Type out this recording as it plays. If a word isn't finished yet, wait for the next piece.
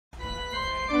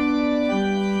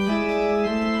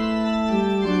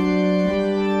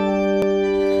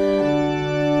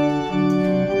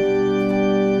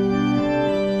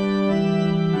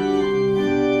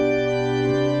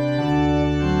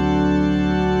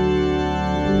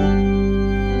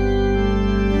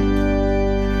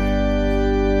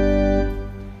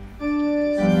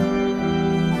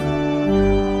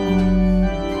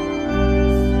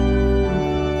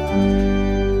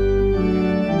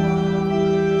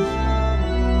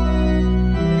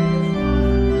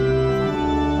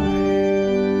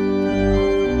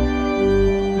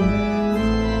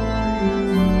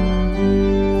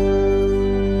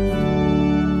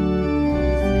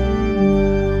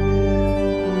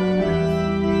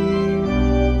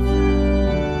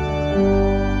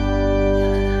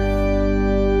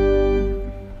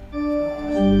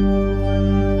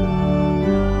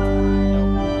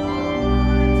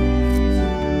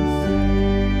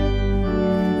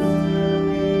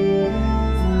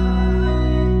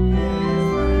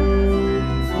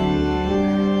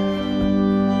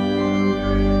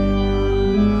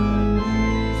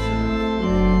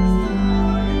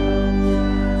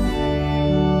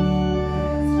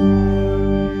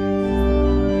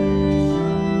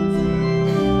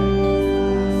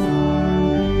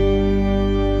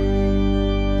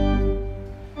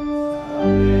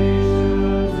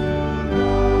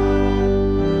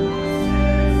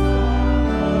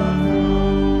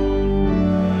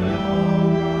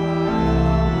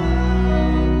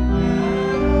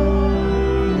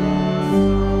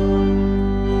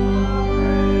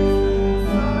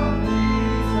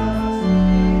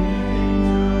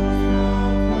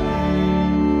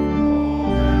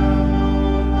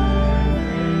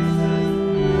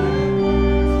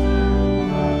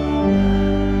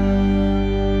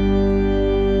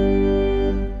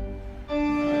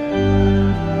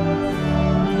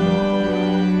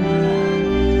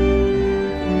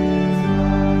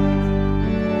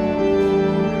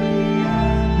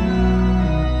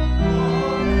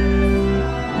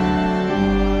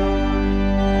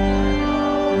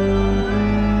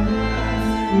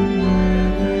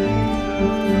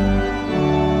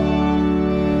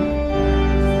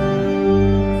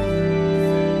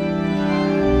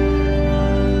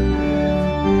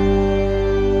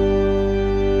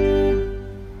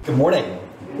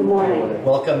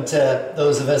welcome to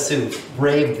those of us who've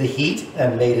braved the heat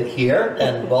and made it here,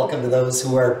 and welcome to those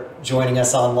who are joining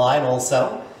us online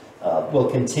also. We'll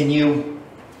continue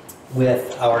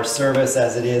with our service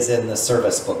as it is in the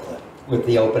service booklet, with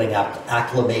the opening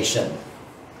acclamation.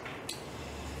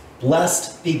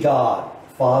 Blessed be God,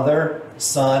 Father,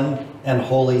 Son, and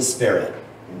Holy Spirit.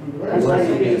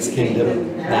 Blessed be his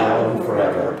kingdom, now and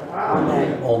forever.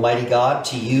 Amen. Almighty God,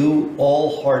 to you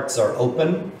all hearts are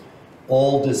open,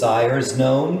 all desires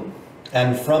known,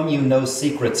 and from you no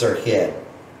secrets are hid.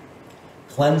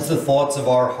 Cleanse the thoughts of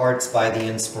our hearts by the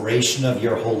inspiration of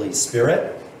your Holy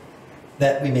Spirit,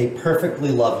 that we may perfectly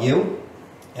love you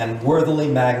and worthily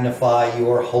magnify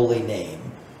your holy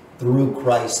name, through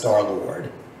Christ our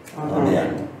Lord.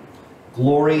 Amen.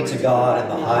 Glory to God in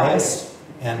the highest,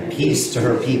 and peace to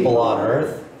her people on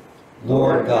earth.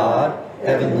 Lord God,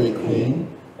 heavenly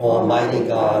Queen, almighty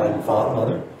God and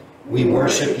Father, we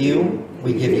worship you,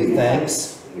 we give you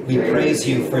thanks, we praise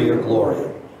you for your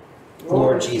glory.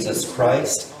 Lord Jesus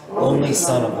Christ, only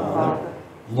Son of the Mother,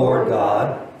 Lord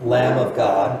God, Lamb of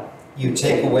God, you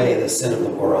take away the sin of the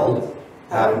world,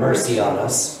 have mercy on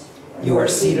us. You are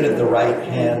seated at the right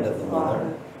hand of the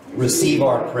Mother. Receive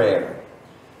our prayer.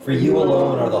 For you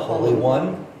alone are the Holy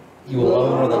One, you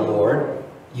alone are the Lord,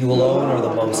 you alone are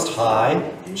the Most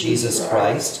High, Jesus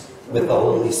Christ, with the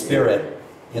Holy Spirit,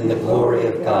 in the glory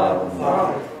of God the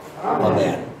Father.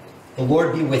 Amen. The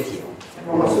Lord be with you.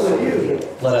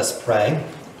 Let us pray.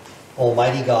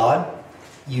 Almighty God,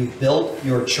 you've built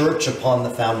your church upon the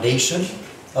foundation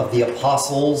of the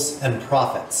apostles and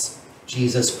prophets,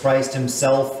 Jesus Christ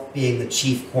himself being the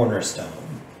chief cornerstone.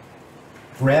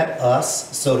 Grant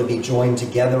us so to be joined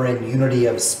together in unity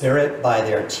of spirit by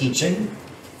their teaching,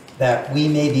 that we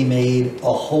may be made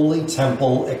a holy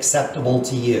temple acceptable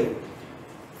to you,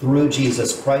 through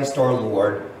Jesus Christ our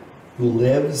Lord, who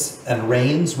lives and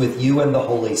reigns with you and the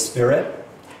Holy Spirit,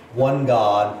 one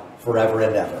God, forever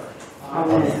and ever.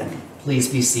 Amen. Please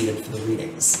be seated for the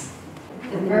readings.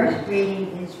 The first reading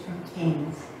is from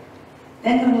Kings.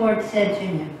 Then the Lord said to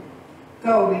him,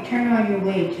 "Go, return on your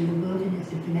way to the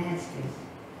wilderness of Damascus.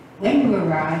 When you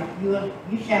arrive,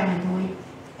 you shall anoint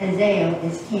Hazael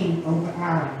as king over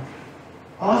Aram.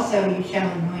 Also you shall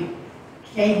anoint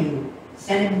Jehu,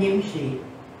 son of Nimshi,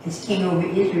 as king over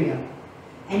Israel.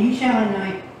 And you shall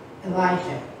anoint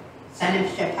Elisha, son of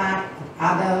Shaphat of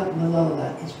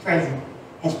Abel-Meholah,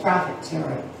 as prophet,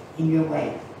 in your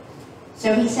way."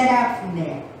 So he set out from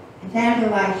there and found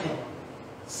Elisha,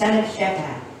 son of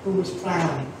Shaphat, who was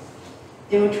plowing.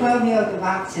 There were 12 yoke of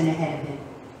oxen ahead of him,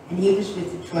 and he was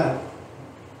with the 12.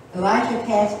 Elisha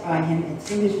passed by him and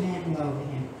threw his mantle over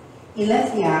him. He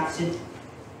left the oxen,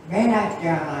 ran after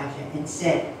Elisha, and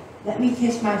said, "Let me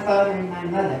kiss my father and my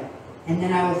mother, and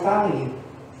then I will follow you."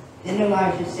 Then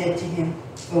Elisha said to him,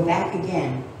 "Go back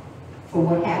again, for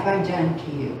what have I done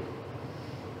to you?"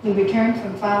 He returned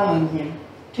from following him,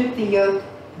 took the yoke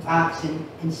of oxen,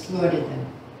 and slaughtered them.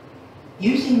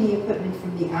 Using the equipment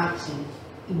from the oxen,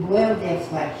 he boiled their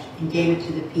flesh and gave it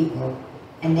to the people,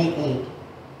 and they ate.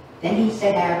 Then he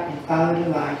set out and followed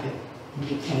Elijah and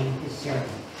became his servant.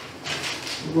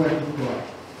 The word of the Lord.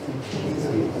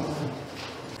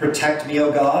 Protect me,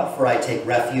 O God, for I take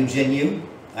refuge in you.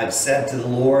 I've said to the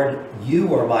Lord,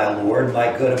 you are my Lord,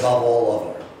 my good above all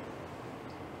other.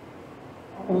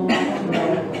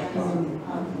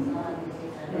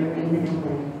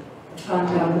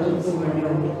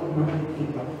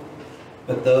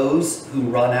 But those who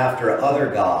run after other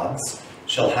gods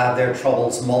shall have their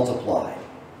troubles multiplied.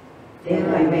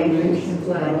 Then I may drink some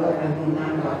blood, I will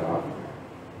not offer,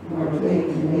 nor take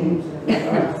the names of the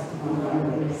gods on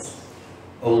my lips.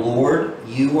 O Lord,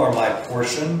 you are my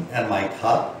portion and my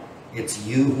cup. It's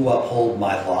you who uphold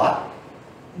my lot.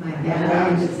 My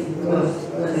bound is in close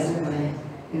blessed land,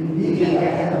 and be I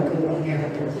have a good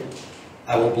inheritance.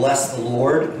 I will bless the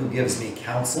Lord who gives me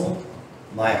counsel.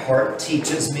 My heart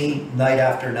teaches me night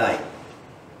after night.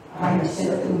 I have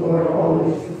set the Lord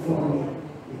always before me.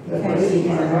 Because he is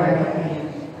my right hand,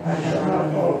 I shall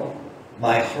not fall.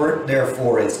 My heart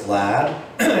therefore is glad,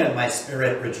 and my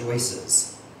spirit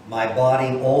rejoices. My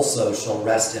body also shall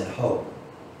rest in hope.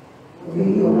 For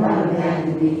you will not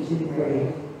abandon me to the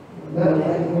grave, but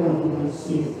let no one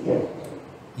see it.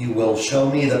 You will show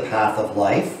me the path of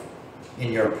life.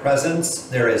 In your presence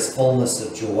there is fullness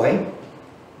of joy,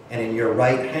 and in your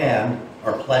right hand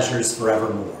are pleasures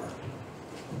forevermore.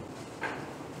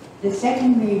 The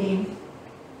second reading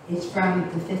is from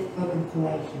the 5th book of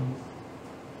Galatians.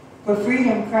 For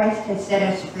freedom Christ has set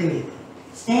us free.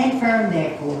 Stand firm,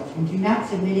 therefore, and do not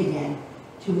submit again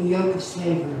to a yoke of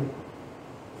slavery.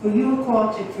 For you are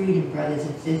called to freedom, brothers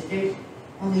and sisters.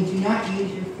 Only do not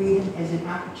use your freedom as an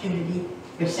opportunity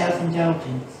for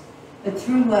self-indulgence, but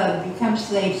through love become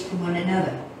slaves to one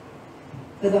another.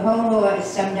 For the whole law is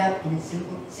summed up in a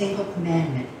single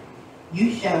commandment.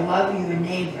 You shall love your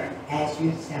neighbor as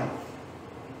yourself.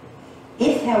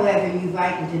 If, however, you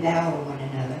fight and devour one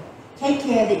another, take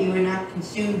care that you are not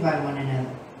consumed by one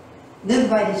another. Live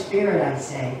by the Spirit, I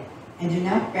say, and do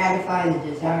not gratify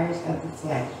the desires of the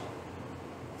flesh.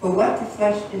 For what the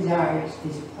flesh desires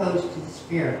is opposed to the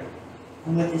Spirit,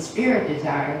 and what the Spirit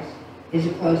desires is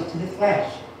opposed to the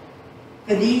flesh.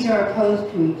 For these are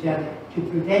opposed to each other to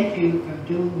prevent you from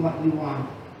doing what you want.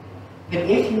 But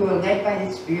if you are led by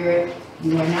the Spirit,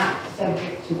 you are not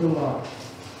subject to the law.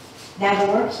 Now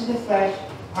the works of the flesh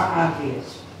are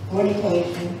obvious: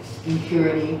 fornication,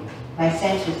 impurity,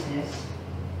 licentiousness,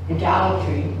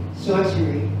 idolatry,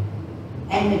 sorcery,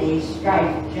 enmity,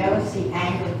 strife, jealousy,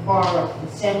 anger, quarrels,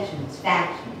 dissensions,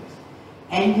 factions,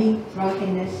 envy,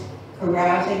 drunkenness,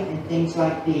 carousing, and things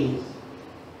like these.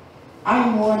 I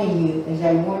am warning you, as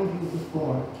I warned you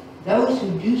before, those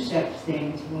who do such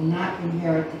things will not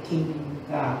inherit the kingdom of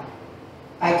God.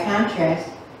 By contrast,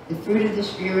 the fruit of the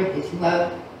Spirit is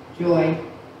love, joy,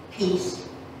 peace,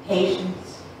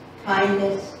 patience,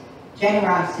 kindness,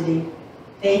 generosity,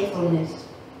 faithfulness,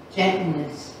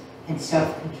 gentleness, and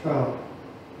self-control.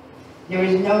 There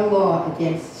is no law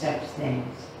against such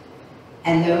things.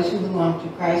 And those who belong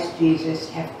to Christ Jesus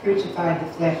have crucified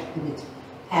the flesh with its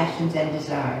passions and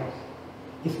desires.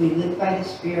 If we live by the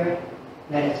Spirit,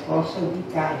 let us also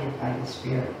be guided by the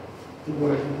Spirit. The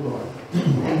word of the Lord.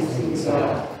 Thanks be to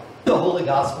God. The Holy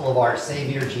Gospel of our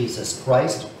Savior Jesus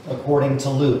Christ, according to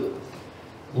Luke.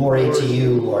 Glory to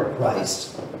you, Lord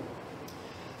Christ.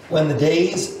 When the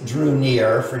days drew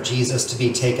near for Jesus to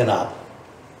be taken up,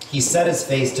 he set his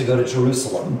face to go to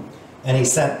Jerusalem, and he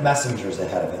sent messengers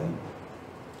ahead of him.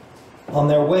 On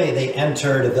their way, they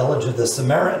entered a village of the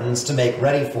Samaritans to make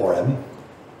ready for him,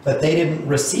 but they didn't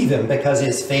receive him because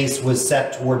his face was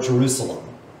set toward Jerusalem.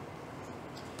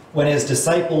 When his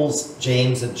disciples,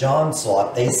 James and John, saw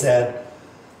it, they said,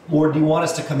 "Lord, do you want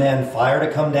us to command fire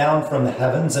to come down from the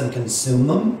heavens and consume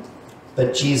them?"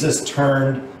 But Jesus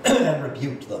turned and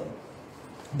rebuked them.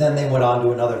 Then they went on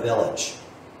to another village.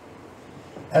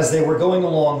 As they were going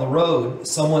along the road,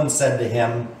 someone said to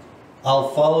him, "I'll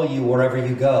follow you wherever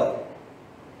you go."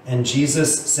 And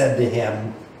Jesus said to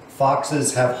him,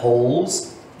 "Foxes have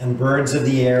holes, and birds of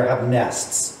the air have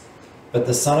nests, but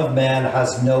the Son of Man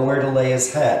has nowhere to lay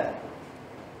his head."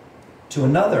 To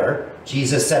another,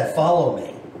 Jesus said, "Follow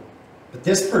me." But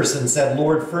this person said,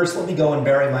 "Lord, first let me go and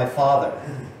bury my father."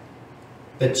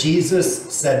 But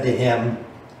Jesus said to him,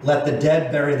 "Let the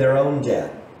dead bury their own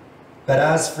dead. But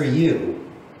as for you,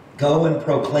 go and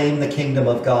proclaim the kingdom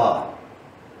of God."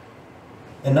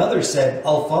 Another said,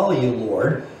 "I'll follow you,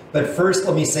 Lord, but first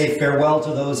let me say farewell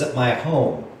to those at my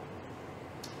home."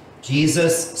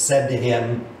 Jesus said to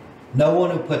him, "No one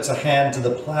who puts a hand to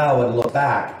the plow and looks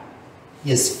back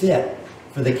is fit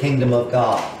for the kingdom of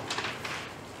God."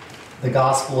 The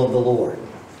Gospel of the Lord.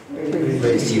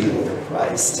 Praise to you, Lord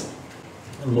Christ.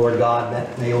 And Lord God,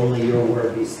 may only your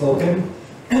word be spoken,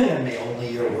 and may only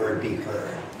your word be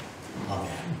heard. Amen.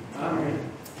 Amen.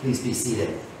 Please be seated.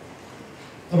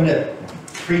 I'm going to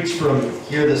preach from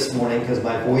here this morning because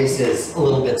my voice is a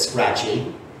little bit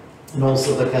scratchy, and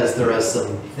also because there are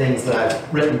some things that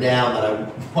I've written down that I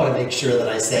want to make sure that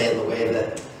I say in the way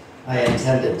that I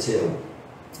intended to.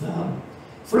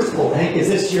 First of all, Hank, is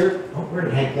this your... Oh, where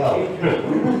did Hank go?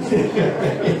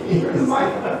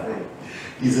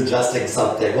 He's adjusting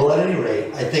something. Well, at any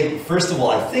rate, I think, first of all,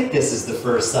 I think this is the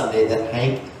first Sunday that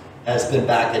Hank has been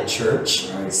back at church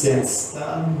since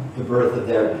the birth of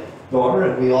their daughter,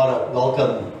 and we ought to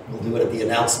welcome, we'll do it at the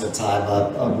announcement time,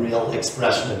 a real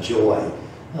expression of joy,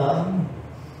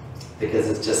 because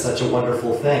it's just such a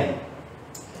wonderful thing.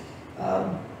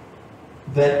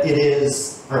 But it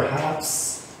is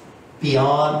perhaps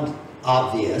beyond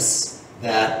obvious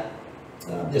that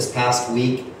this past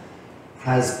week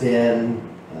has been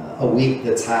a week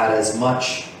that's had as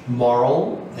much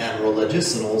moral and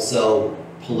religious and also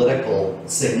political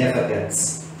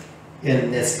significance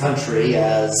in this country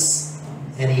as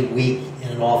any week in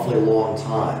an awfully long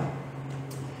time.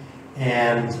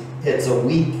 And it's a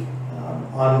week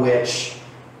on which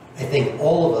I think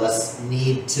all of us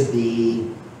need to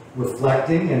be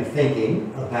reflecting and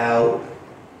thinking about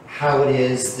how it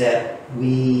is that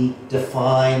we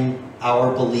define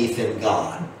our belief in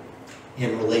God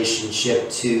in relationship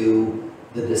to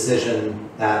the decision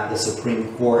that the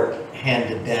Supreme Court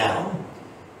handed down,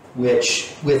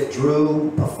 which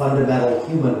withdrew a fundamental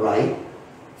human right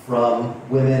from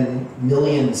women,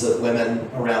 millions of women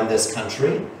around this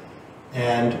country,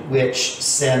 and which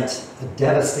sent a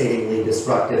devastatingly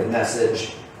destructive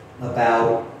message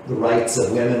about the rights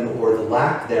of women, or the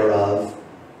lack thereof,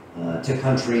 to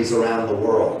countries around the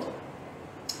world.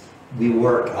 The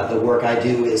work I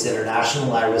do is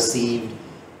international. I received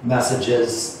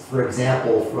messages, for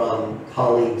example, from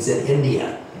colleagues in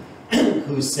India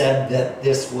who said that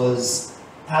this was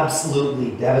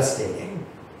absolutely devastating,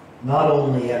 not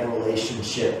only in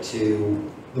relationship to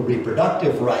the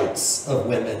reproductive rights of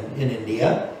women in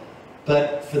India,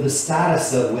 but for the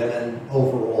status of women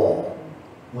overall.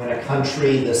 When a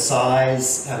country the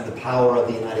size and the power of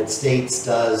the United States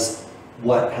does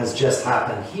what has just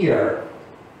happened here,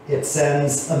 it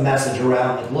sends a message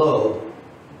around the globe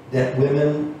that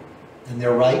women and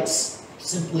their rights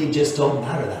simply just don't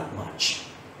matter that much.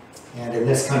 And in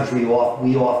this country,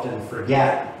 we often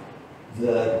forget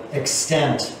the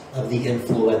extent of the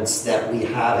influence that we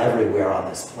have everywhere on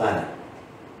this planet.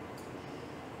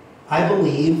 I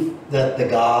believe that the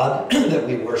God that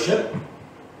we worship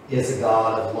is a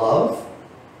God of love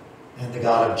and the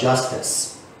God of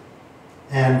justice,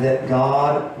 and that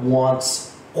God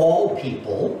wants all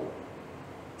people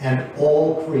and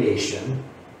all creation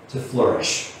to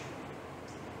flourish.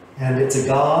 And this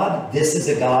is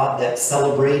a God that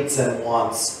celebrates and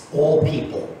wants all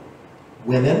people,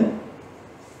 women,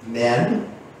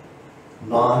 men,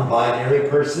 non-binary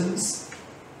persons,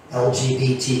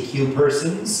 LGBTQ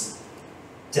persons,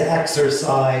 to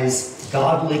exercise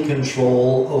godly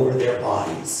control over their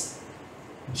bodies,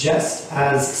 just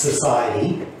as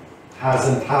society has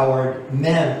empowered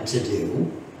men to do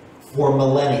for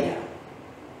millennia.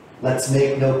 Let's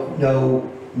make no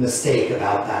mistake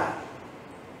about that.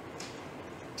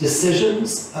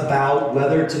 Decisions about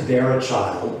whether to bear a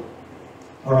child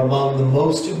are among the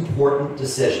most important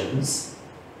decisions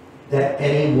that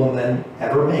any woman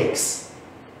ever makes.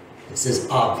 This is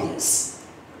obvious.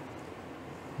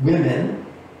 Women,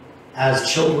 as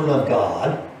children of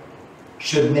God,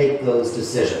 should make those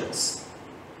decisions.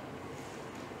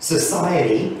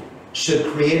 Society should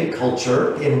create a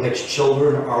culture in which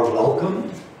children are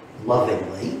welcomed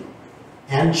lovingly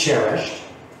and cherished,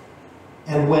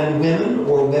 and when women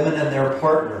or women and their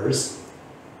partners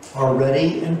are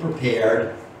ready and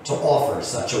prepared to offer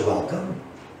such a welcome.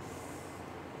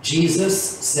 Jesus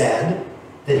said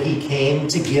that he came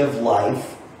to give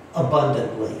life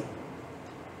abundantly.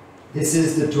 This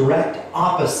is the direct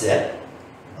opposite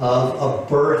of a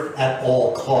birth at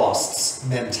all costs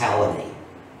mentality.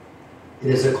 It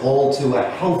is a call to a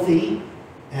healthy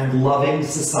and loving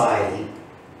society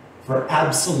for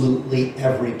absolutely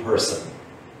every person.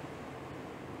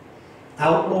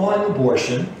 Outlawing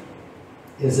abortion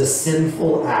is a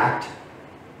sinful act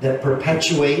that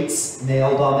perpetuates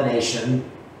male domination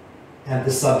and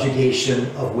the subjugation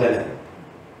of women.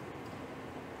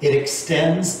 It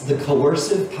extends the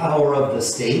coercive power of the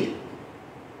state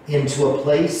into a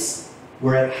place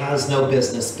where it has no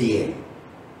business being.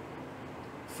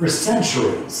 For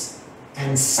centuries,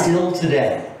 and still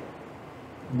today,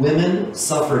 women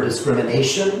suffer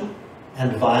discrimination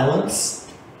and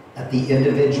violence at the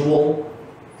individual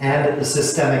and at the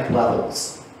systemic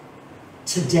levels.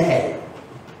 Today,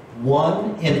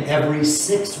 1 in every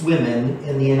 6 women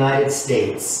in the United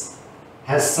States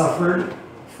has suffered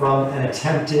from an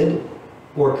attempted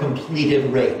or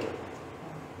completed rape.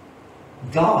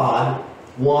 God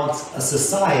wants a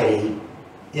society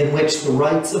in which the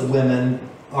rights of women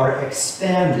are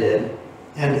expanded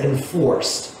and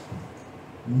enforced,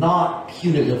 not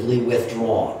punitively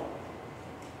withdrawn.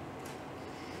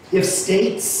 If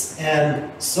states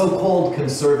and so-called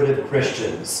conservative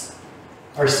Christians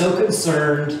are so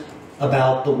concerned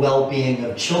about the well-being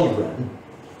of children,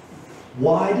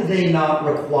 why do they not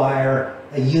require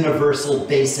a universal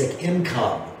basic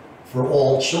income for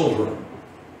all children,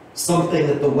 something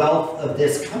that the wealth of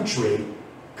this country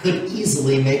could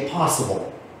easily make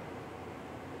possible?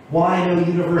 Why no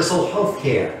universal health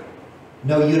care,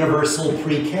 no universal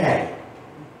pre-K,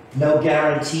 no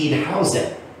guaranteed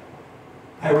housing?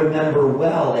 I remember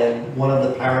well in one of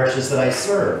the parishes that I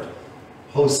served,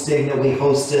 we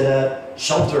hosted a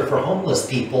shelter for homeless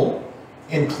people,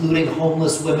 including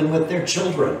homeless women with their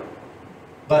children.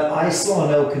 But I saw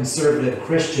no conservative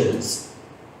Christians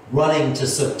running to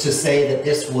say that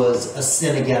this was a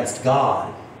sin against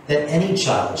God, that any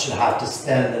child should have to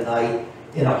spend the night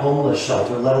in a homeless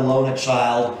shelter, let alone a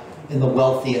child in the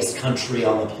wealthiest country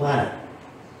on the planet.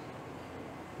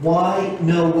 Why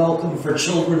no welcome for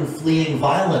children fleeing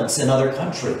violence in other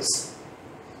countries?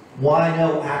 Why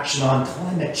no action on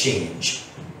climate change,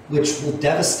 which will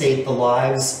devastate the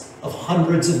lives of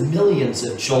hundreds of millions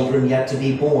of children yet to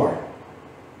be born?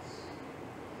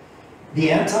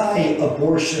 The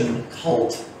anti-abortion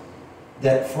cult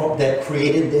that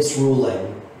created this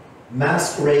ruling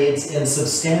masquerades in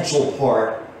substantial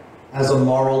part as a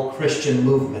moral Christian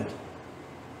movement.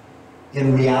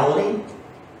 In reality,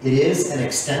 it is an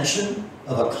extension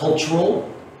of a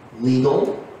cultural,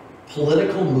 legal,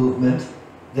 political movement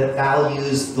that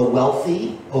values the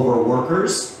wealthy over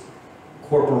workers,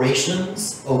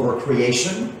 corporations over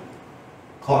creation,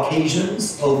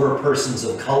 Caucasians over persons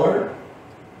of color,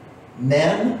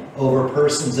 men over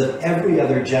persons of every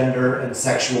other gender and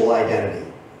sexual identity,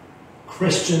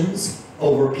 Christians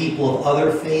over people of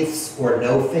other faiths or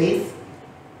no faith,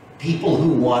 people who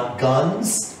want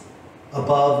guns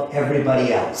above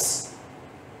everybody else.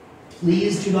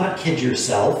 Please do not kid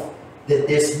yourself that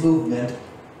this movement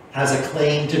has a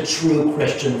claim to true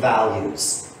Christian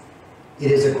values.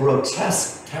 It is a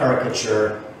grotesque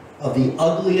caricature of the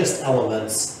ugliest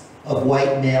elements of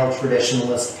white male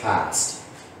traditionalist past.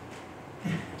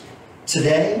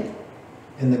 Today,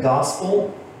 in the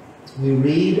Gospel, we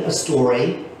read a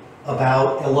story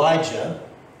about Elijah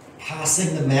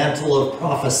passing the mantle of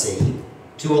prophecy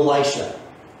to Elisha,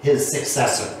 his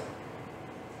successor.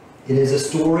 It is a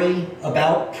story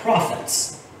about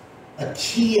prophets, a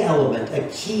key element, a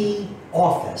key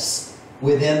office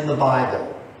within the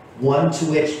Bible, one to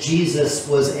which Jesus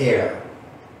was heir.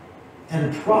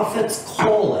 And prophets'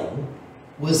 calling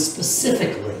was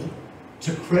specifically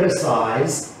to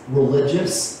criticize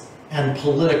religious and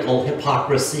political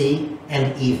hypocrisy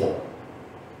and evil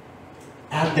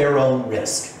at their own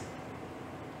risk.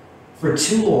 For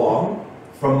too long,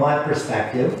 from my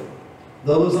perspective,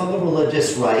 those on the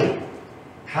religious right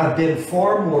have been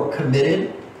far more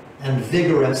committed and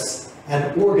vigorous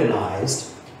and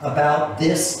organized about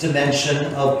this dimension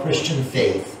of Christian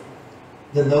faith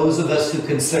than those of us who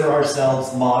consider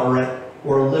ourselves moderate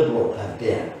or liberal have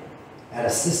been, at a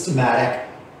systematic,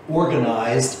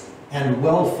 organized, and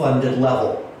well-funded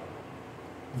level.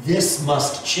 This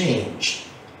must change.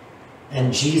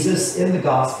 And Jesus in the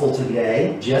gospel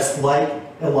today, just like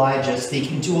Elijah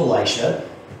speaking to Elisha,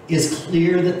 is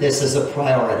clear that this is a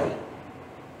priority.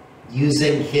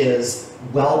 Using his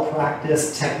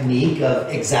well-practiced technique of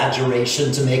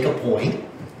exaggeration to make a point,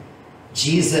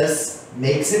 Jesus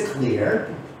makes it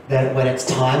clear that when it's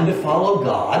time to follow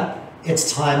God,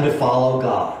 it's time to follow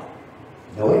God.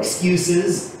 No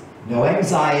excuses, no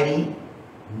anxiety,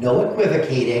 no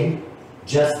equivocating,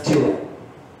 just do it.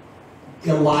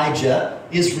 Elijah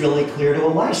is really clear to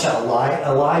Elisha.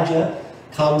 Elijah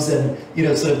comes and,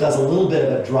 sort of does a little bit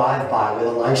of a drive-by with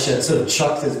Elisha and sort of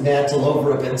chucks his mantle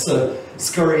over him and sort of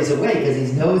scurries away because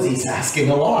he knows he's asking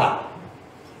a lot.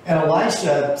 And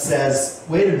Elisha says,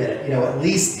 wait a minute, at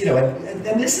least,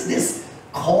 and this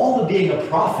call to being a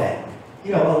prophet,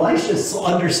 Elisha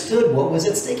understood what was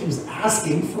at stake. He was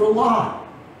asking for a lot.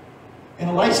 And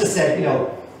Elisha said,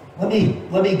 let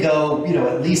me go,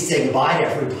 at least say goodbye to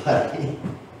everybody.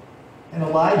 And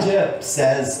Elijah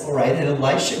says, all right, and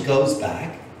Elisha goes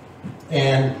back,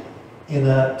 and in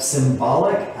a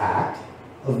symbolic act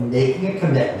of making a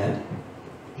commitment,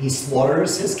 he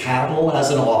slaughters his cattle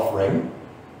as an offering,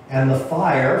 and the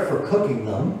fire for cooking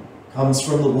them comes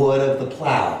from the wood of the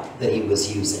plow that he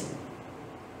was using.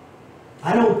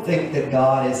 I don't think that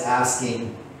God is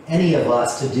asking any of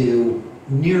us to do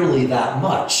nearly that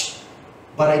much,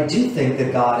 but I do think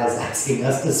that God is asking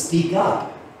us to speak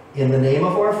up in the name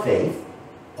of our faith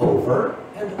over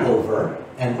and over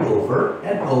and over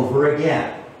and over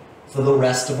again for the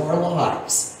rest of our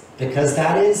lives, because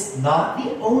that is not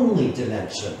the only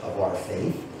dimension of our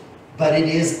faith, but it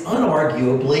is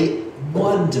unarguably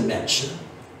one dimension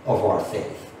of our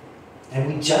faith,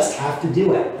 and we just have to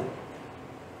do it.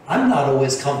 I'm not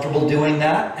always comfortable doing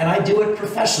that, and I do it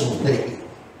professionally,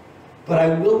 but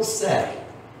I will say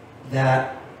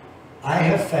that I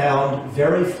have found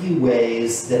very few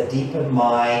ways that deepen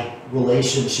my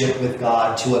relationship with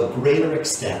God to a greater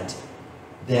extent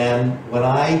than when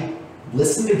I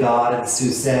listen to God and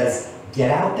Sue says, get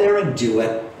out there and do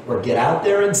it, or get out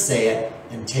there and say it,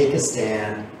 and take a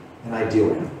stand, and I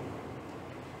do it.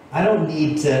 I don't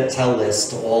need to tell this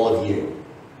to all of you.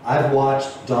 I've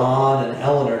watched Don and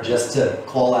Eleanor, just to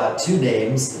call out two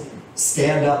names,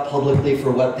 stand up publicly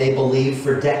for what they believe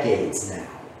for decades now.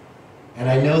 And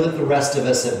I know that the rest of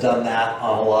us have done that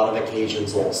on a lot of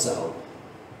occasions also.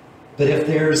 But if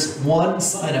there's one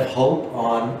sign of hope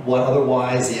on what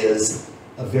otherwise is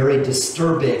a very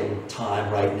disturbing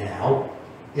time right now,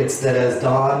 it's that, as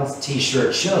Don's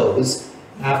t-shirt shows,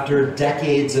 after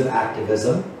decades of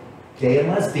activism, gay and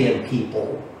lesbian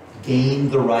people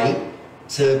gained the right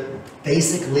to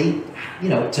basically,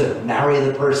 to marry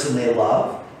the person they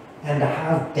love and to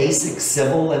have basic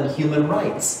civil and human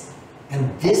rights.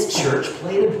 And this church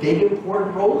played a big,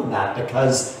 important role in that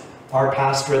because our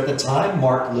pastor at the time,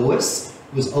 Mark Lewis,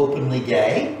 was openly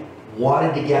gay,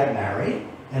 wanted to get married,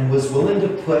 and was willing to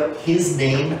put his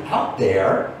name out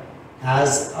there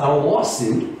as a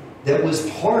lawsuit that was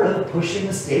part of pushing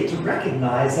the state to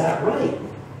recognize that right.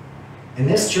 And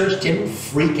this church didn't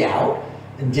freak out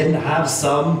and didn't have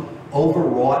some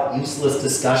overwrought, useless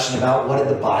discussion about what did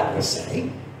the Bible say.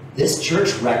 This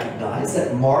church recognized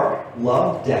that Mark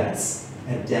loved Dennis,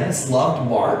 and Dennis loved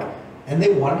Mark, and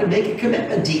they wanted to make a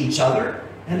commitment to each other,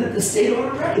 and that the state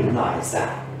ought to recognize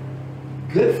that.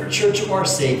 Good for Church of Our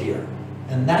Savior.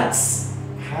 And that's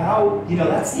how,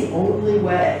 that's the only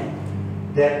way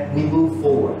that we move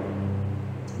forward.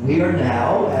 We are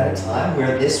now at a time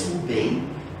where this will be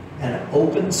an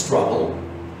open struggle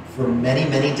for many,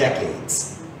 many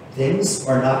decades. Things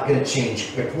are not going to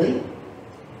change quickly,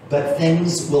 but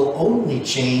things will only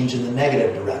change in the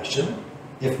negative direction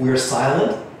if we're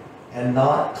silent and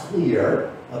not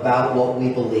clear about what we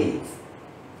believe.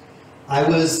 I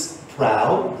was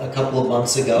proud a couple of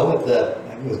months ago I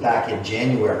think it was back in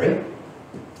January,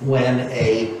 when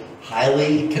a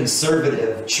highly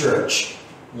conservative church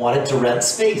wanted to rent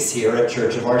space here at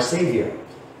Church of Our Savior.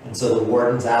 And so the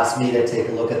wardens asked me to take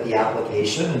a look at the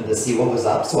application and to see what was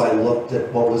up. So I looked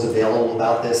at what was available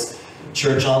about this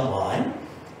church online,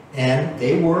 and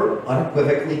they were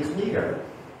unequivocally clear.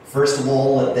 First of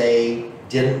all, that they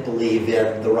didn't believe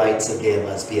in the rights of gay and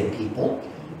lesbian people.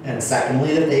 And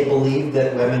secondly, that they believed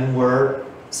that women were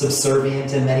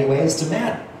subservient in many ways to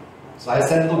men. So I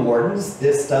said to the wardens,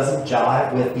 this doesn't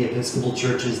jive with the Episcopal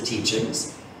Church's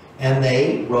teachings. And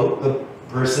they wrote the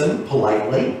person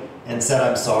politely and said,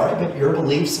 I'm sorry, but your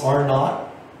beliefs are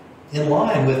not in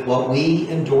line with what we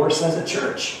endorse as a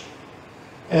church.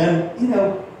 And,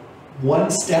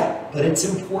 one step, but it's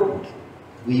important.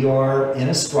 We are in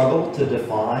a struggle to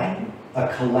define a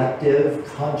collective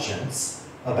conscience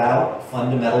about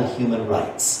fundamental human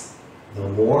rights. No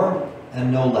more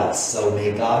and no less. So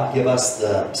may God give us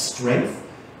the strength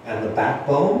and the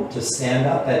backbone to stand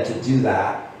up and to do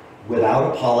that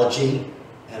without apology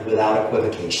and without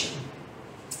equivocation.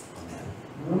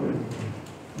 Amen.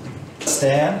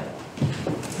 Stand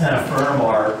and affirm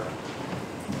our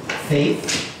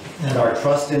faith and our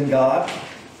trust in God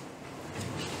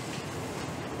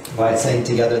by saying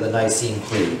together the Nicene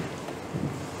Creed.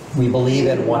 We believe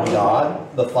in one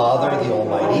God, the Father, the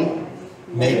Almighty,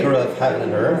 maker of heaven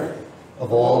and earth,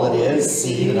 of all that is,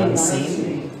 seen and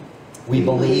unseen. We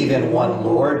believe in one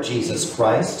Lord, Jesus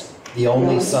Christ, the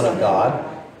only Son of God,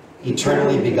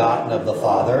 eternally begotten of the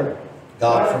Father,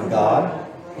 God from God,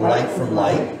 light from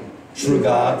light, true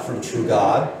God from true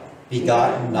God,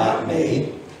 begotten, not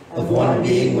made, of one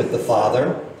being with the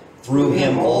Father. Through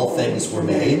him all things were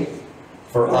made.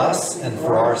 For us and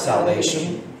for our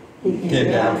salvation, he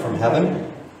came down from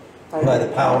heaven by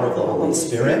the power of the Holy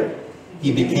Spirit.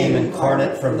 He became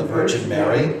incarnate from the Virgin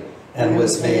Mary and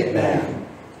was made man.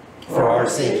 For our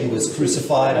sake he was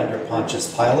crucified under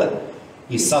Pontius Pilate.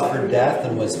 He suffered death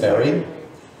and was buried.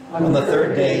 On the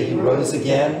third day he rose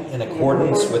again in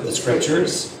accordance with the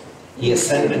Scriptures. He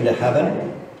ascended into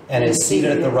heaven and is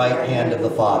seated at the right hand of the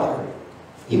Father.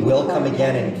 He will come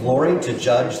again in glory to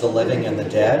judge the living and the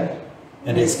dead,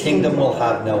 and his kingdom will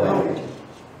have no end.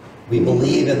 We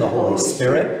believe in the Holy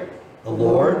Spirit, the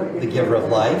Lord, the giver of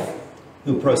life,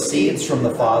 who proceeds from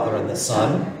the Father and the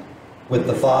Son. With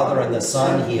the Father and the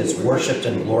Son he is worshipped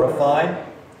and glorified.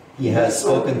 He has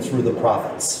spoken through the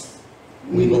prophets.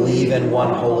 We believe in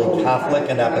one holy Catholic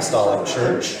and Apostolic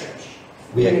Church.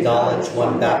 We acknowledge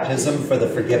one baptism for the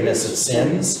forgiveness of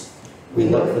sins. We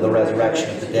look for the resurrection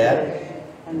of the dead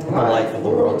and the life of the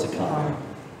world to come.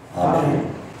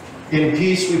 Amen. In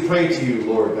peace we pray to you,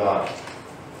 Lord God.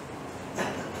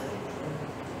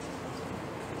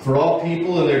 For all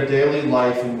people in their daily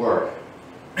life and work.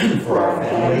 For our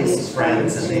families,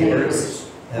 friends, and neighbors,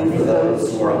 and for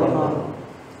those who are alone.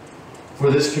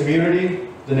 For this community,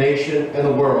 the nation, and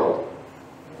the world.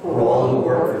 For all who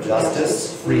work for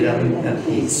justice, freedom, and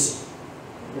peace.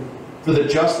 For the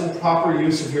just and proper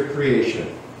use of your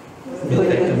creation. For the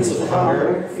victims of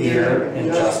hunger, fear,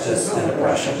 injustice, and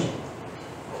oppression.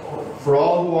 For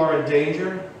all who are in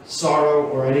danger, sorrow,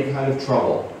 or any kind of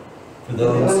trouble. For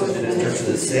those who minister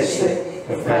to the sick,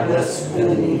 the friendless, and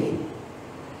the needy.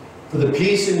 For the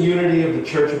peace and unity of the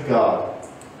Church of God.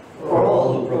 For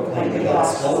all who proclaim the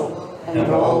gospel, and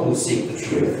all who seek the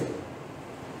truth.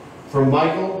 For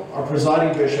Michael, our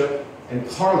presiding bishop, and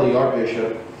Carly, our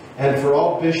bishop, and for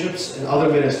all bishops and other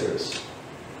ministers.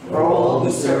 For all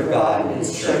who serve God in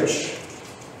his church.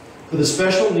 For the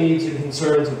special needs and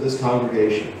concerns of this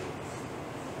congregation.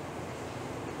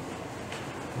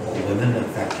 For all women women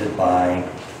affected by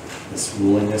this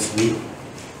ruling this week,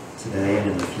 today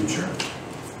and in the future.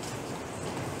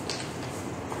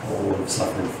 All who have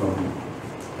suffered from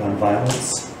gun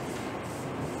violence.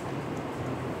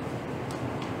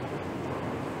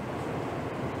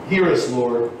 Hear us,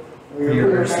 Lord. For your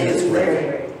mercy is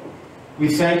great. We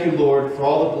thank you, Lord, for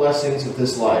all the blessings of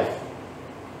this life.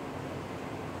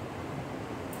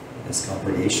 This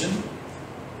congregation,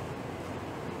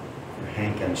 for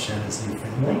Hank and Shen's new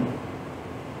family.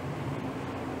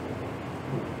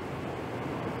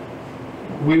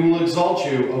 We will exalt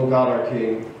you, O God our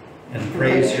King, And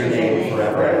praise your name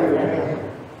forever and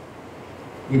ever.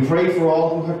 We pray for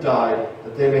all who have died,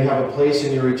 that they may have a place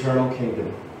in your eternal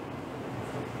kingdom.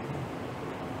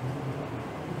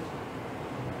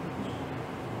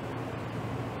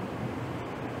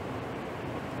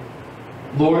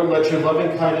 Lord, let your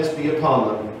loving kindness be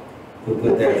upon them. Who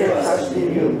put their trust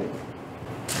in you.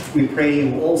 We pray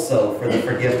you also for the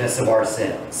forgiveness of our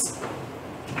sins.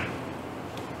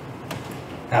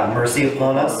 Have mercy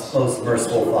upon us, most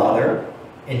merciful Father.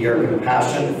 In your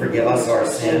compassion, forgive us our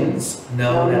sins,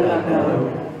 known and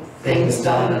unknown, things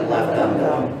done and left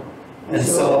undone. And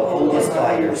so uphold us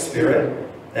by your Spirit,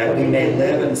 that we may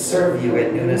live and serve you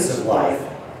in newness of life,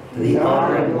 to the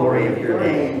honor and glory of your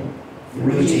name,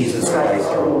 through Jesus Christ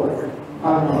our Lord.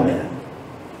 Amen.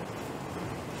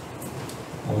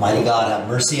 Almighty God, have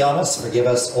mercy on us, forgive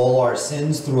us all our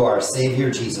sins through our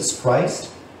Savior Jesus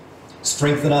Christ.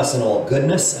 Strengthen us in all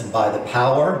goodness, and by the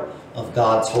power of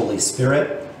God's Holy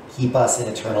Spirit, keep us in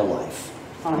eternal life.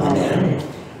 Amen.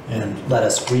 And let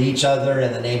us greet each other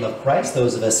in the name of Christ,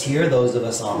 those of us here, those of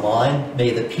us online.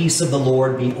 May the peace of the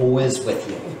Lord be always with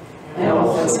you. And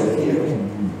also with you.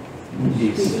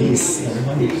 Peace,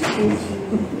 everyone.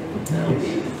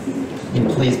 You can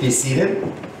please be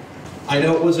seated. I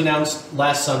know it was announced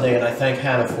last Sunday, and I thank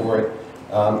Hannah for it.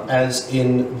 As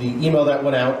in the email that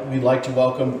went out, we'd like to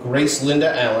welcome Grace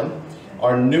Linda Allen,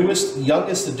 our newest,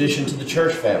 youngest addition to the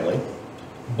church family,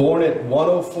 born at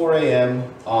 1:04 a.m.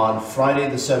 on Friday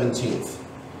the 17th.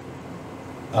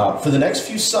 For the next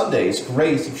few Sundays,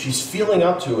 Grace, if she's feeling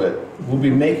up to it, will be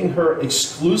making her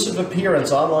exclusive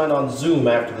appearance online on Zoom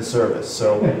after the service.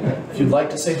 So if you'd like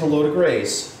to say hello to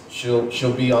Grace,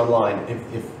 she'll be online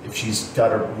if she's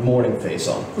got her morning face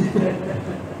on.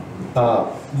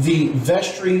 The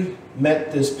vestry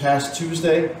met this past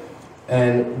Tuesday,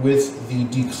 and with the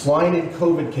decline in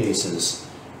COVID cases,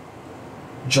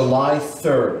 July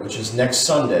 3rd, which is next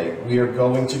Sunday, we are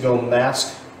going to go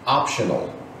mask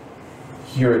optional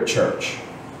here at church.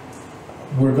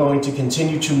 We're going to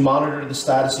continue to monitor the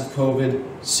status of COVID,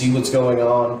 see what's going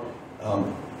on,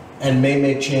 and may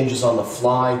make changes on the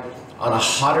fly. On a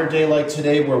hotter day like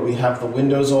today, where we have the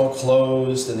windows all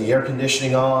closed and the air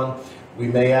conditioning on, we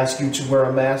may ask you to wear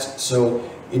a mask, so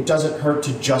it doesn't hurt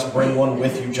to just bring one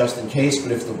with you just in case,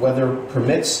 but if the weather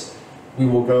permits, we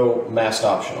will go mask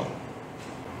optional.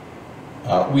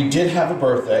 We did have a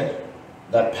birthday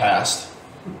that passed.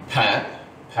 Pat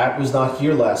was not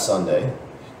here last Sunday,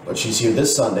 but she's here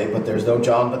this Sunday, but there's no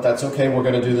John, but that's okay, we're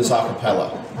going to do this a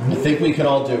cappella. I think we can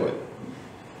all do it.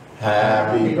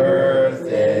 Happy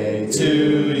birthday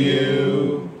to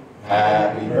you.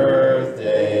 Happy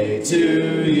birthday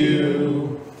to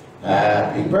you.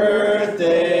 Happy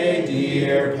birthday,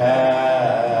 dear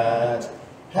Pat.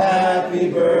 Happy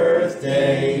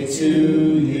birthday to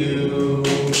you.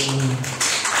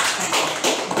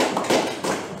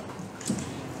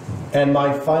 And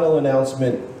my final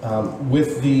announcement,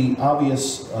 with the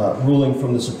obvious ruling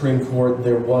from the Supreme Court,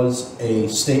 there was a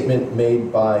statement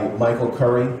made by Michael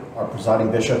Curry, our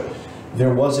presiding bishop.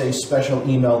 There was a special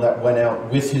email that went out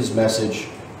with his message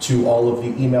to all of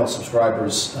the email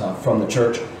subscribers from the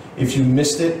church. If you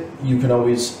missed it, you can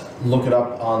always look it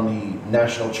up on the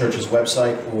National Church's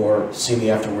website or see me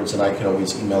afterwards, and I can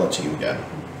always email it to you again.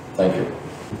 Thank you.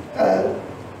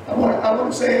 I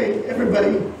want to say,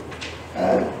 everybody,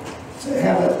 to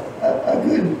have a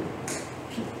good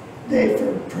day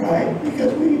for Pride,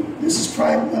 because this is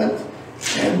Pride Month,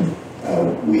 and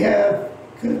we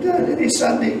could have done it any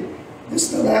Sunday. This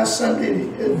is the last Sunday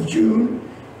of June.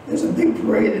 There's a big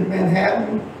parade in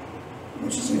Manhattan,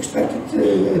 which is expected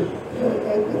to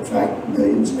attract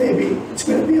millions, maybe. It's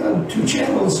going to be on 2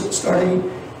 channels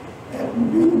starting at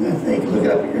noon, I think. Look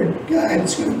it up in your guide.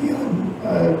 It's going to be on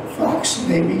Fox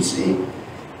and ABC.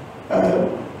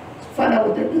 Find out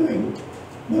what they're doing.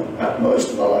 But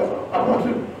most of all, I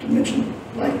wanted to mention,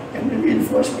 and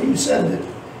reinforce what you said,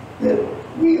 that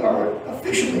we are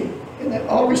officially, in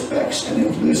all respects, an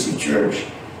inclusive church,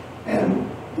 and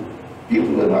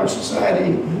people in our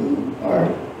society who are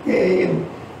gay and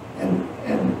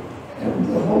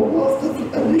the whole wealth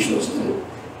of initials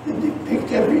that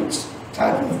depict every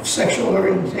type of sexual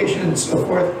orientation and so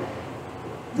forth.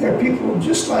 They're people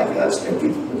just like us. They're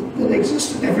people that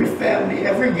exist in every family.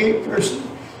 Every gay person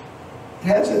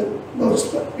has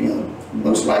most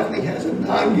likely has a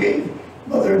non-gay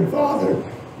mother and father.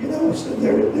 So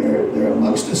they're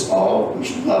amongst us all. We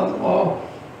should love them all.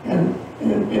 And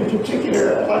in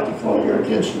particular, I'd like to call your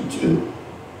attention to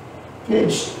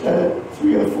page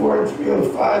 304 and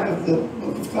 305 of the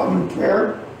Book of Common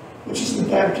Prayer, which is the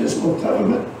baptismal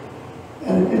covenant.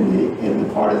 And in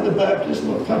the part of the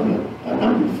baptismal covenant, a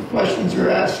number of questions are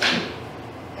asked,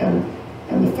 and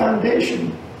the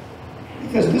foundation,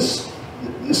 because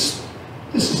this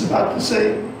is about the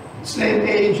same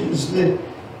age as the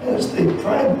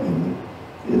Pride movement,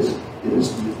 is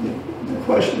the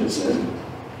question that says,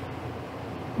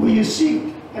 will you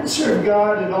seek and serve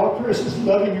God in all persons,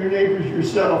 loving your neighbors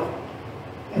yourself?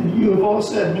 And you have all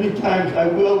said many times, I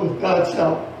will with God's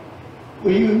help.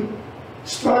 Will you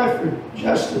strive for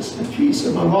justice and peace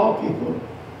among all people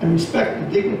and respect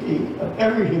the dignity of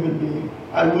every human being?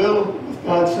 I will with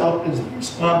God's help is the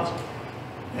response.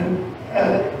 And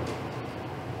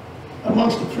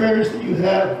amongst the prayers that you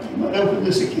have, you might open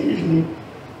this occasionally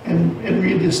and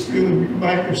read this through and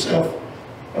remind yourself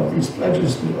of these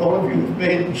pledges that all of you have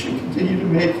made and should continue to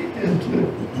make, and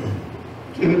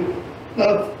to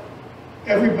love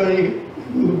everybody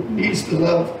who needs the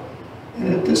love.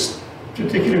 And at this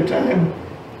particular time,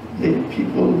 the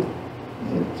people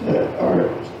that are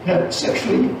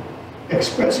sexually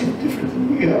expressing different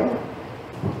than we are.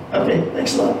 Okay,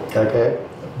 thanks a lot. Okay.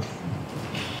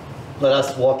 Let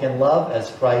us walk in love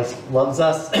as Christ loves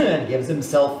us and gives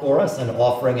himself for us, an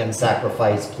offering and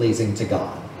sacrifice pleasing to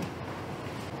God.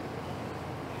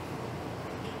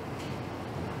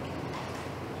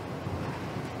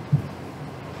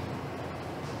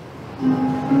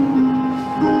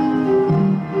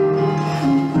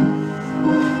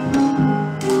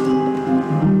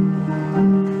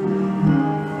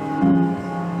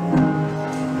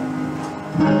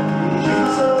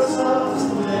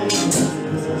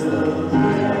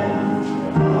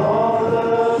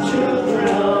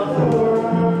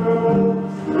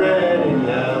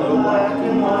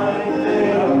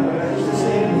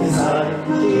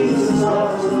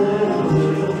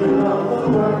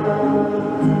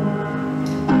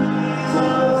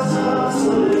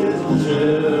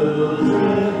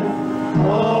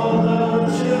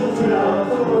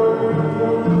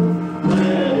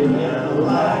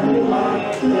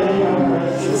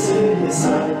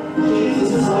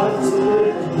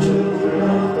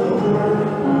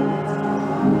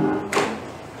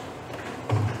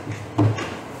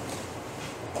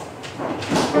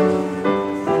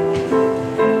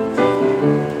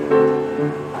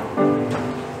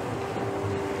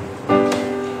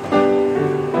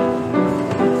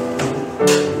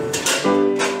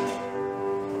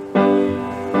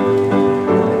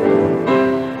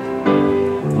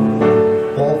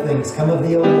 Come of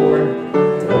thee, O Lord,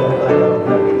 Lord, I know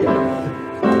how we get.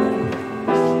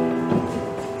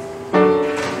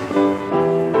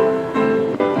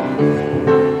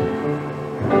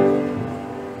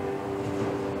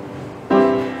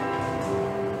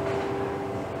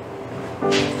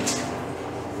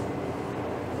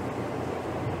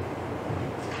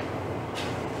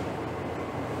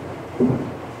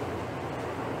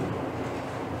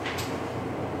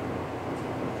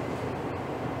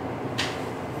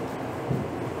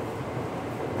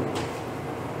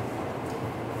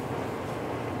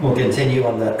 We'll continue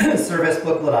on the service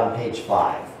booklet on page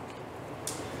 5.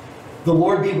 The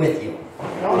Lord be with you.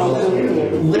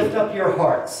 Lift up your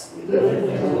hearts.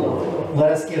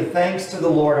 Let us give thanks to the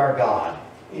Lord our God.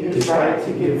 It is right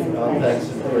to give him thanks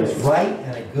and praise. It is right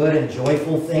and a good and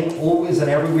joyful thing, always and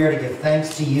everywhere, to give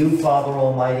thanks to you, Father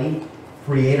Almighty,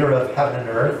 creator of heaven and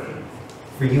earth.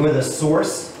 For you are the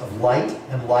source of light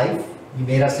and life. You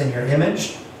made us in your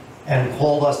image and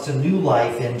called us to new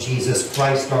life in Jesus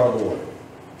Christ our Lord.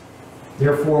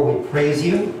 Therefore we praise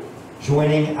you,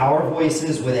 joining our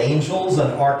voices with angels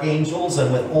and archangels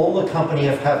and with all the company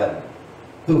of heaven,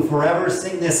 who forever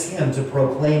sing this hymn to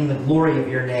proclaim the glory of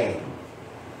your name.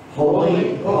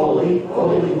 Holy, holy,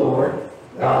 holy Lord,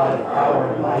 God of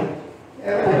power and might,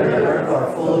 heaven and earth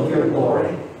are full of your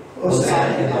glory.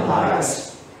 Hosanna in the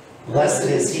highest. Blessed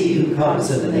is he who comes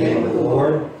in the name of the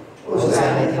Lord.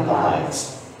 Hosanna in the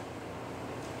highest.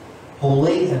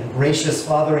 Holy and gracious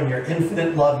Father, in your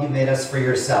infinite love you made us for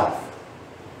yourself.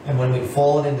 And when we've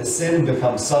fallen into sin and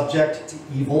become subject to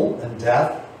evil and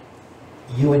death,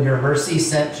 you in your mercy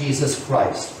sent Jesus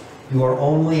Christ, your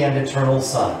only and eternal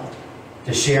Son,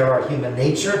 to share our human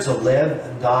nature, to live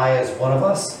and die as one of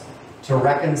us, to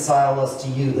reconcile us to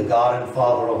you, the God and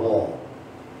Father of all.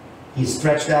 He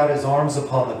stretched out his arms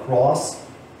upon the cross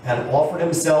and offered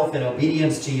himself in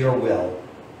obedience to your will,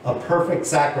 a perfect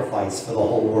sacrifice for the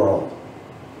whole world.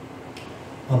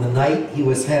 On the night he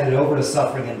was handed over to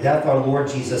suffering and death, our Lord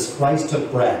Jesus Christ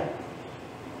took bread.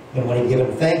 And when he had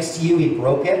given thanks to you, he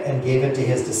broke it and gave it to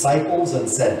his disciples and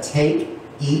said, "Take,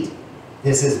 eat,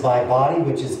 this is my body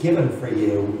which is given for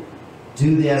you.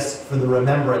 Do this for the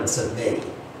remembrance of me."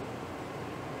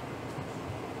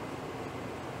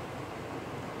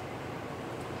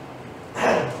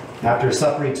 After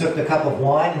supper, he took the cup of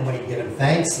wine, and when he had given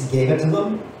thanks, he gave it to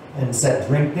them and said,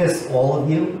 "Drink this, all of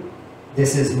you.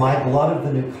 This is my blood of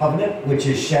the new covenant, which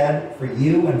is shed for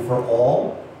you and for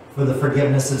all for the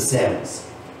forgiveness of sins.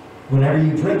 Whenever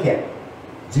you drink it,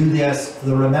 do this for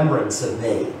the remembrance of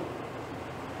me."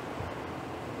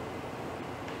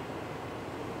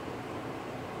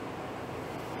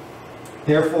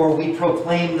 Therefore, we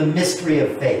proclaim the mystery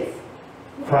of faith.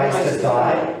 Christ has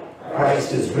died,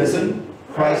 Christ is risen,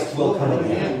 Christ will come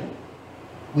again.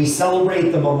 We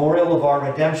celebrate the memorial of our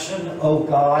redemption, O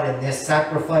God, in this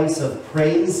sacrifice of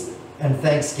praise and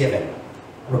thanksgiving.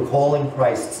 Recalling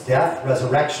Christ's death,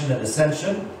 resurrection, and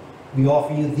ascension, we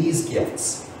offer you these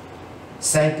gifts.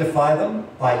 Sanctify them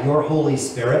by your Holy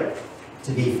Spirit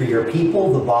to be for your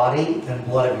people the body and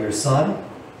blood of your Son,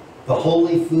 the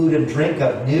holy food and drink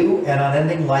of new and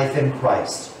unending life in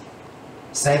Christ.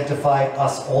 Sanctify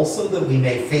us also that we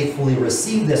may faithfully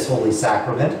receive this holy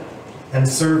sacrament and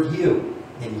serve you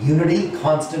in unity,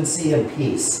 constancy, and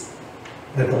peace.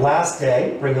 And at the last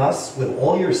day, bring us with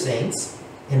all your saints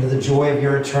into the joy of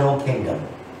your eternal kingdom.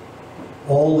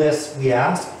 All this we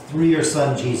ask through your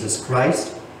Son, Jesus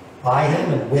Christ, by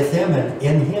him and with him and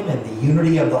in him in the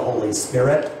unity of the Holy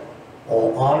Spirit.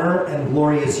 All honor and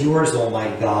glory is yours,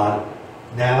 Almighty God,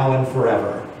 now and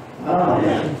forever.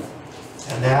 Amen.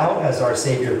 And now, as our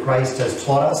Savior Christ has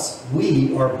taught us,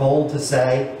 we are bold to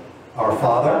say, "Our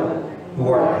Father, who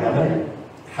art in heaven,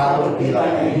 hallowed be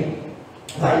thy name.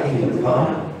 Thy kingdom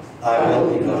come, thy will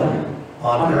be done,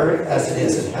 on earth as it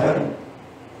is in heaven.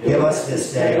 Give us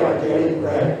this day our daily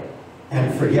bread,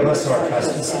 and forgive us our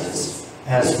trespasses,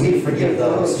 as we forgive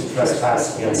those who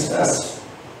trespass against us.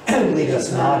 And lead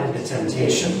us not into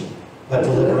temptation, but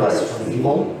deliver us from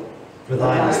evil. For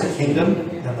thine is the kingdom,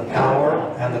 and the power,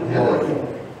 and the glory,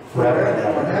 forever and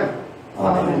ever.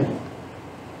 Amen.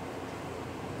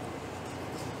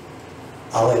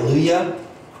 Alleluia.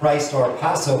 Christ our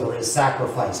Passover is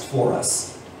sacrificed for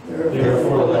us.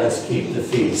 Therefore let us keep the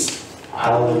feast.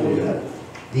 Alleluia.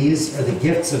 These are the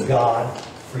gifts of God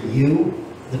for you,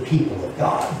 the people of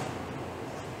God.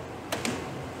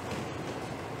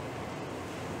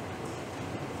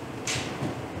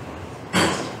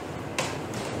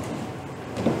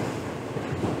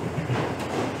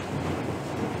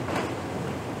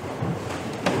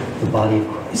 The body of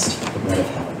Christ, the bread of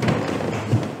heaven.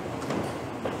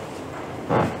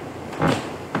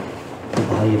 The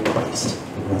body of Christ,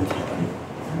 the bread of heaven.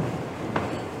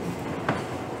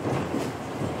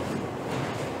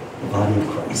 The body of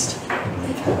Christ, the bread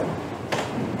of heaven.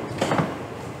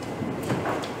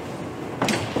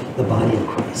 The body of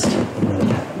Christ, the bread of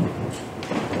heaven.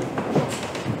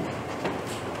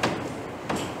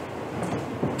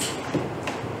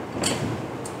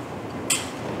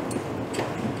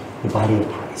 The body of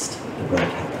Christ, the bread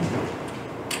of heaven.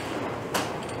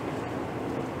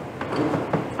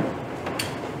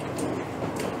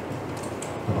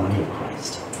 The body of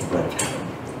Christ, the bread of heaven.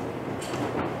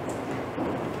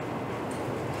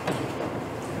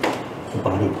 The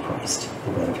body of Christ,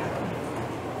 the bread of heaven.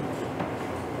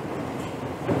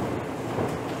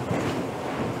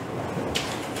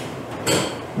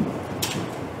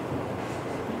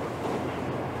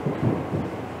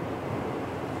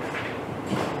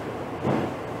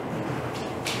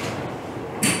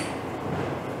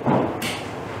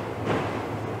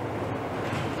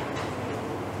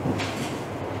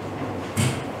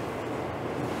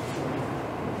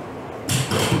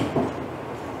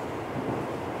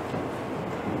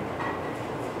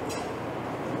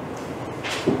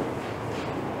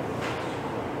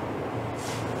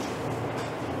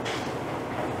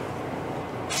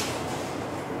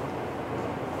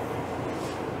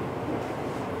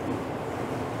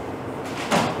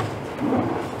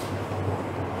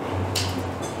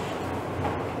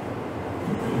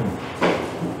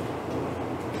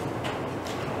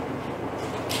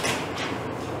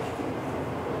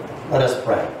 Let us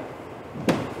pray.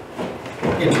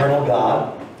 Eternal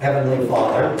God, Heavenly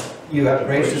Father, you have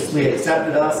graciously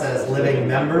accepted us as living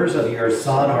members of your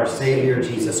Son, our Savior,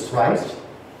 Jesus Christ.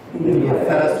 You have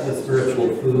fed us with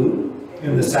spiritual food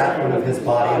in the sacrament of his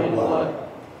body and blood.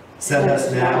 Send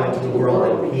us now into the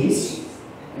world in peace,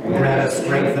 and grant us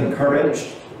strength and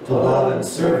courage to love and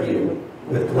serve you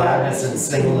with gladness and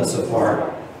singleness of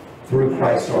heart, through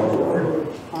Christ our Lord.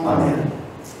 Amen.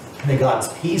 May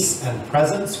God's peace and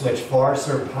presence, which far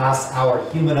surpass our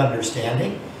human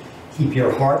understanding, keep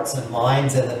your hearts and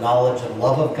minds in the knowledge and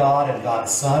love of God and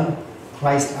God's Son,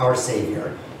 Christ our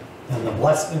Savior. And the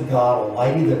blessed God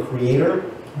Almighty, the Creator,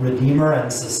 Redeemer,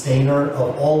 and Sustainer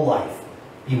of all life,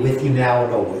 be with you now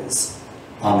and always.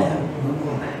 Amen.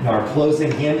 And our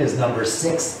closing hymn is number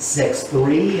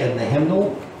 663 in the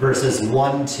hymnal, verses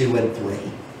 1, 2, and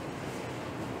 3.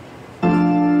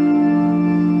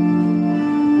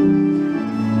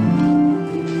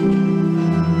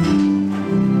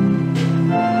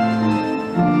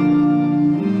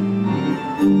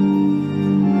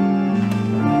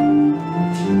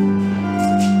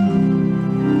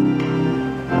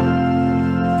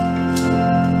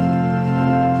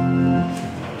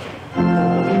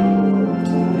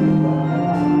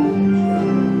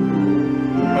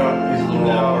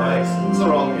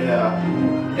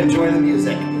 Enjoy the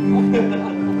music.